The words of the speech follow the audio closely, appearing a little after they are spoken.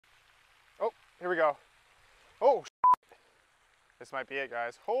here we go. Oh, this might be it,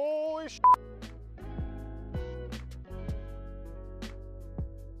 guys. Holy shit.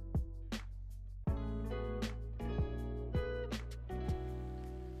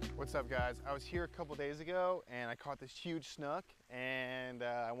 What's up, guys? I was here a couple days ago and I caught this huge snook, and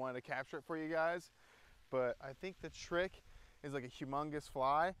I wanted to capture it for you guys. But I think the trick is like a humongous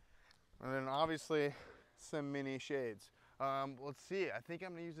fly, and then obviously some mini shades. Let's see. I think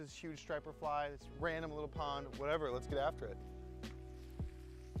I'm gonna use this huge striper fly, this random little pond, whatever. Let's get after it.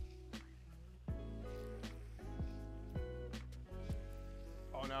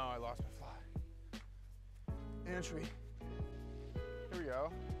 Oh no, I lost my fly. Anchovy. Here we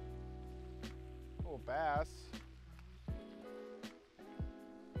go. Little bass.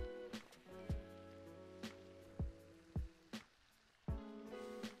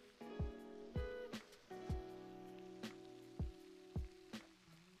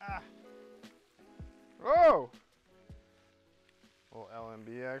 Ah. Oh! Little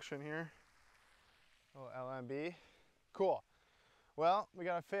LMB action here. Little LMB. Cool. Well, we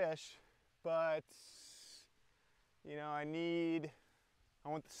got a fish, but you know, I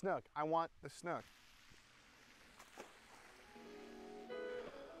want the snook. I want the snook.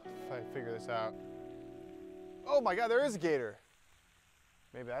 If I figure this out. Oh my God, there is a gator.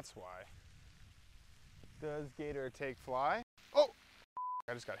 Maybe that's why. Does gator take fly? Oh,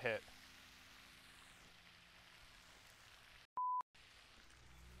 I just got hit.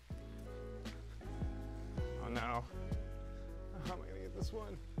 Oh no. How am I gonna get this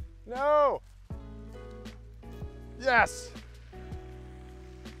one? No! Yes!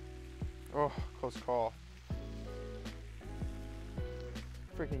 Oh, close call.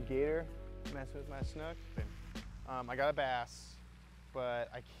 Freaking gator messing with my snook. I got a bass, but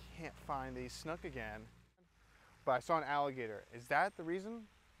I can't find the snook again. But I saw an alligator. Is that the reason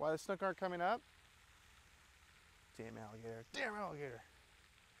why the snook aren't coming up? Damn alligator, damn alligator.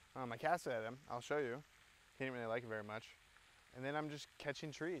 I cast it at him, I'll show you. He didn't really like it very much. And then I'm just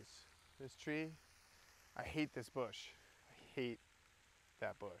catching trees. This tree, I hate this bush. I hate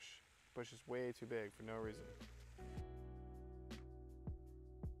that bush. Bush is way too big for no reason.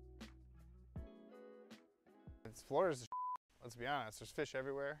 Florida's, let's be honest, there's fish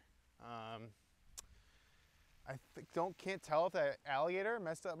everywhere. I can't tell if that alligator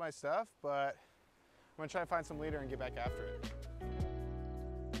messed up my stuff, but I'm gonna try to find some leader and get back after it.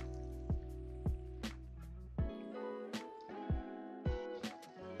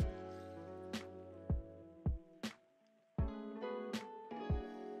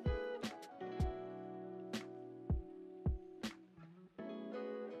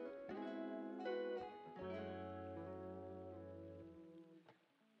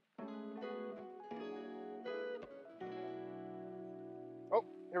 Oh,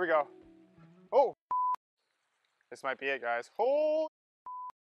 here we go. Oh, this might be it, guys. Holy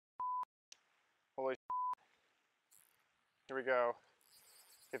here we go.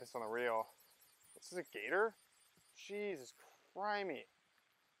 Get this on the reel. This is a gator? Jesus crimey.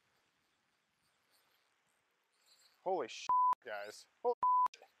 Holy shit, guys. Holy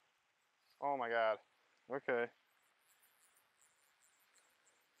shit. Oh my God. Okay.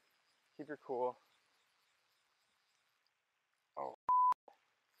 Keep your cool. Oh.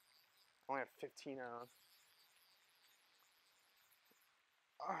 I only have 15 on.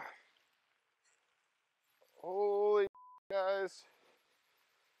 Ah. Holy guys.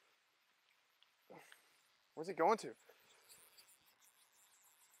 Where's he going to?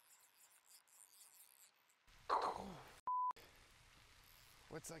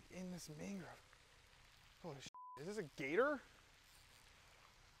 What's like in this mangrove? Holy shit. Is this a gator?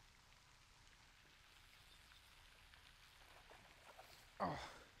 Oh.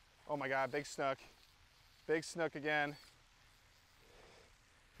 Oh my God, big snook. Big snook again.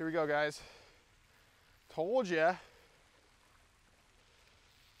 Here we go, guys. Told ya.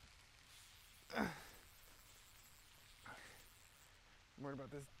 I'm worried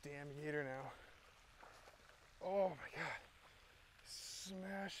about this damn gator now. Oh my God.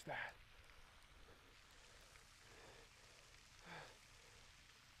 Smash that.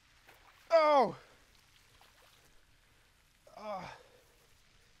 Oh!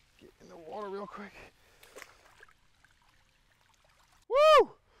 Get in the water real quick. Woo!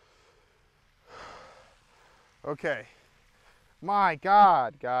 Okay. My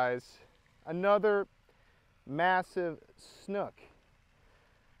God, guys. Another massive snook.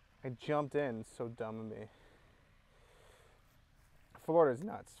 I jumped in, so dumb of me. Florida's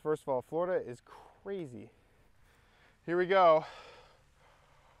nuts. First of all, Florida is crazy. Here we go.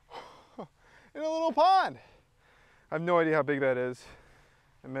 In a little pond. I have no idea how big that is.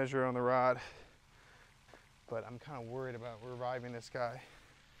 I measure it on the rod. but I'm kind of worried about reviving this guy.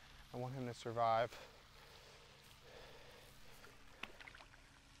 I want him to survive.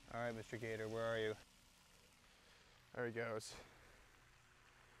 All right, Mr. Gator, where are you? There he goes.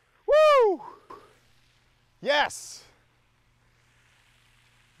 Woo! Yes!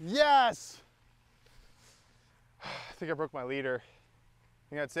 Yes! I think I broke my leader. I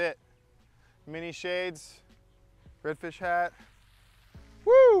think that's it. Mini shades, redfish hat.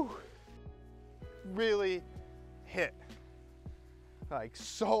 Woo! Really hit, like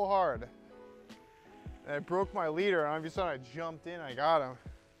so hard. And I broke my leader. I don't know if you saw it, I jumped in, I got him.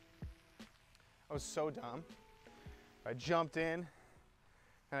 I was so dumb. I jumped in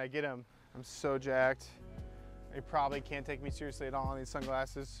and I get him. I'm so jacked. They probably can't take me seriously at all in these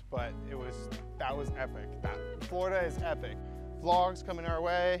sunglasses, but that was epic. Florida is epic. Vlogs coming our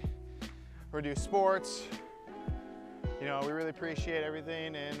way. We're gonna do sports. You know, we really appreciate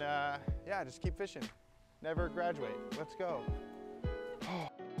everything, and yeah, just keep fishing. Never graduate. Let's go.